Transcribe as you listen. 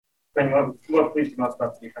Ben, what pleased you most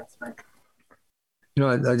about the defense tonight?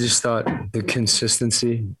 I just thought the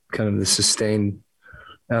consistency, kind of the sustained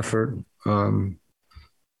effort,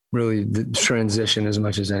 really the transition as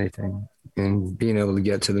much as anything, and being able to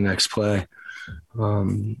get to the next play,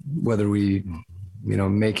 whether we,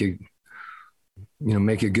 make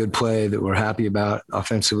a good play that we're happy about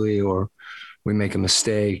offensively, or we make a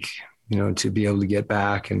mistake, to be able to get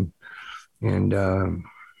back and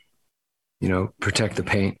protect the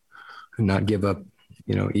paint and not give up,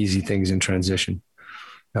 easy things in transition.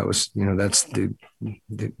 That was, that's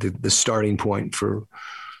the starting point for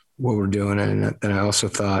what we're doing. And I also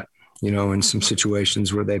thought, in some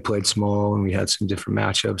situations where they played small and we had some different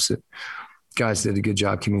matchups, that guys did a good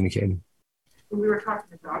job communicating. When we were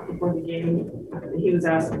talking about before the game, he was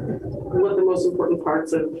asked what the most important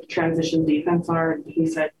parts of transition defense are. And he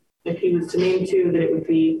said if he was to name two, that it would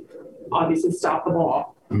be obviously stop the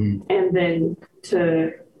ball. Mm-hmm. And then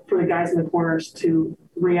for the guys in the corners to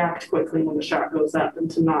react quickly when the shot goes up and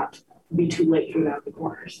to not be too late coming out of the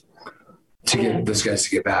corners. To get those guys to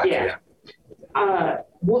get back. Yeah.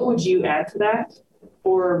 What would you add to that?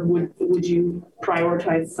 Or would you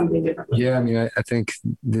prioritize something differently? Yeah, I mean, I think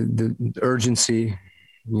the urgency,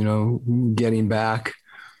 getting back,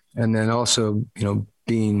 and then also,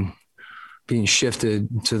 being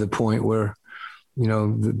shifted to the point where,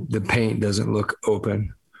 the paint doesn't look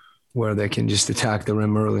open, where they can just attack the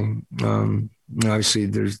rim early. Obviously,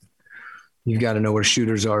 you've got to know where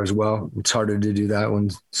shooters are as well. It's harder to do that when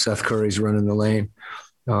Seth Curry's running the lane.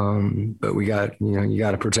 But you got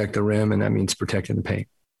to protect the rim, and that means protecting the paint.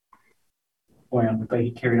 Boy, on the play,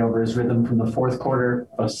 he carried over his rhythm from the fourth quarter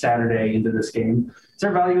of Saturday into this game. Is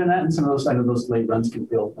there value in that? And some of those, I know those late runs can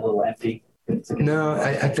feel a little empty. No,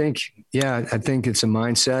 I think it's a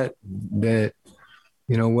mindset that,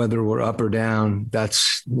 whether we're up or down,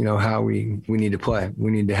 that's, how we need to play.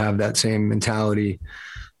 We need to have that same mentality,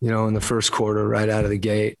 in the first quarter, right out of the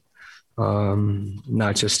gate.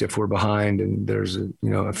 Not just if we're behind and there's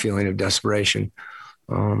a feeling of desperation,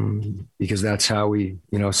 because that's how we,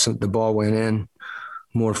 so the ball went in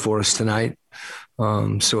more for us tonight.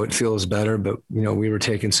 So it feels better, but we were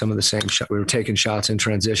taking some of the same we were taking shots in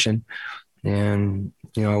transition, and,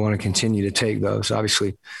 I want to continue to take those,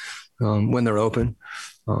 obviously, when they're open.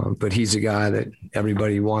 But he's a guy that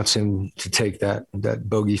everybody wants him to take that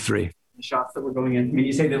bogey three. The shots that were going in, I mean,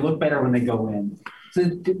 you say they look better when they go in. So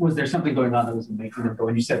was there something going on that was making them go?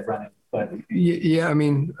 And you said run it, but yeah, I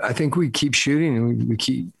mean, I think we keep shooting, and we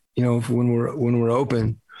keep, when we're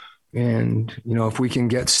open, and if we can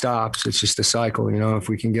get stops, it's just a cycle. If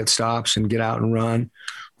we can get stops and get out and run,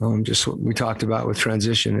 just what we talked about with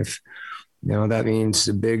transition. If that means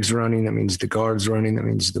the bigs running, that means the guards running, that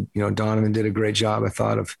means Donovan did a great job, I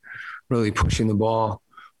thought, of really pushing the ball,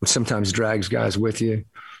 which sometimes drags guys with you.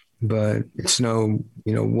 But it's no,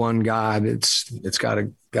 one guy that's got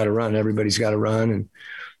to run. Everybody's got to run,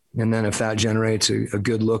 and then if that generates a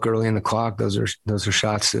good look early in the clock, those are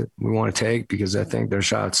shots that we want to take, because I think they're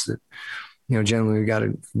shots that, generally we got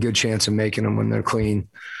a good chance of making them when they're clean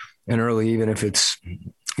and early, even if it's,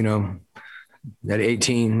 at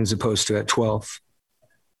 18 as opposed to at 12.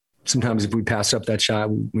 Sometimes if we pass up that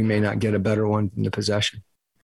shot, we may not get a better one in the possession.